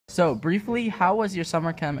So, briefly, how was your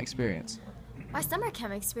summer chem experience? My summer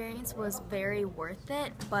chem experience was very worth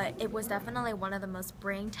it, but it was definitely one of the most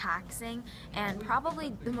brain taxing and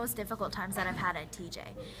probably the most difficult times that I've had at TJ.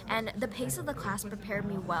 And the pace of the class prepared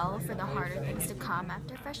me well for the harder things to come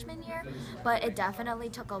after freshman year, but it definitely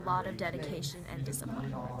took a lot of dedication and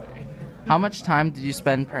discipline. How much time did you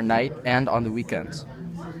spend per night and on the weekends?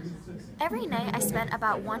 Every night I spent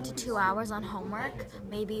about 1 to 2 hours on homework,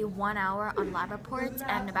 maybe 1 hour on lab reports,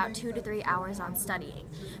 and about 2 to 3 hours on studying.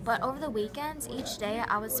 But over the weekends, each day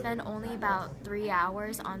I would spend only about 3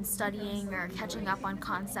 hours on studying or catching up on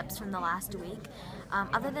concepts from the last week.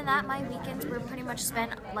 Other than that, my weekends were pretty much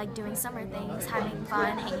spent like doing summer things, having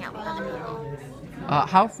fun, hanging out with other people.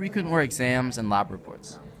 How frequent were exams and lab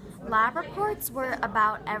reports? Lab reports were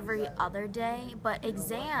about every other day, but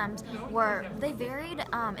exams they varied.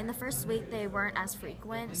 In the first week, they weren't as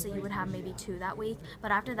frequent, so you would have maybe 2 that week,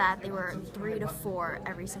 but after that, they were 3 to 4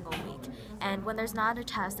 every single week. And when there's not a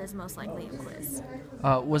test, there's most likely a quiz.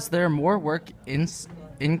 Was there more work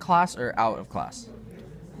in class or out of class?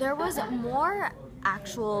 There was more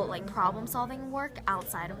actual problem solving work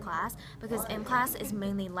outside of class, because in class is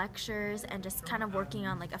mainly lectures and just kind of working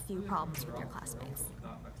on a few problems with your classmates.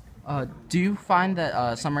 Do you find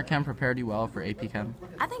that summer chem prepared you well for AP Chem?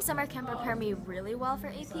 I think summer chem prepared me really well for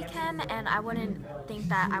AP Chem, and I wouldn't think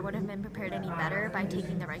that I would have been prepared any better by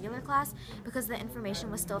taking the regular class because the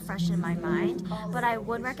information was still fresh in my mind. But I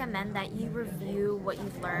would recommend that you review what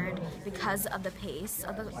you've learned because of the pace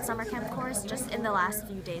of the summer chem course just in the last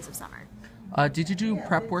few days of summer. Did you do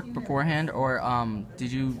prep work beforehand, or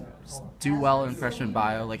did you do well in freshman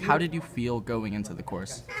bio? How did you feel going into the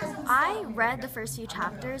course? I read the first few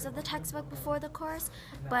chapters of the textbook before the course,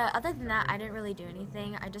 but other than that, I didn't really do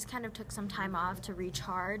anything. I just kind of took some time off to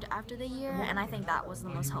recharge after the year, and I think that was the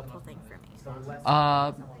most helpful thing for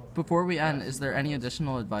me. Before we end, is there any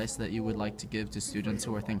additional advice that you would like to give to students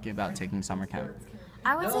who are thinking about taking summer chem?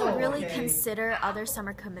 I would say really consider other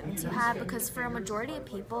summer commitments you have, because for a majority of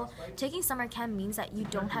people, taking summer chem means that you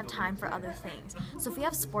don't have time for other things. So if you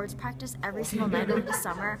have sports practice every single night of the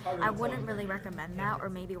summer, I wouldn't really recommend that, or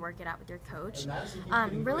maybe work it out with your coach.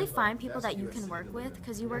 Really find people that you can work with,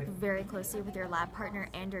 because you work very closely with your lab partner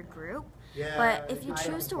and your group. But if you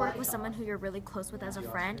choose to work with someone who you're really close with as a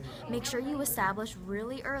friend, make sure you establish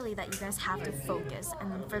really early that you guys have to focus.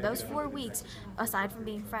 And for those 4 weeks, aside from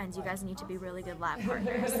being friends, you guys need to be really good lab partners.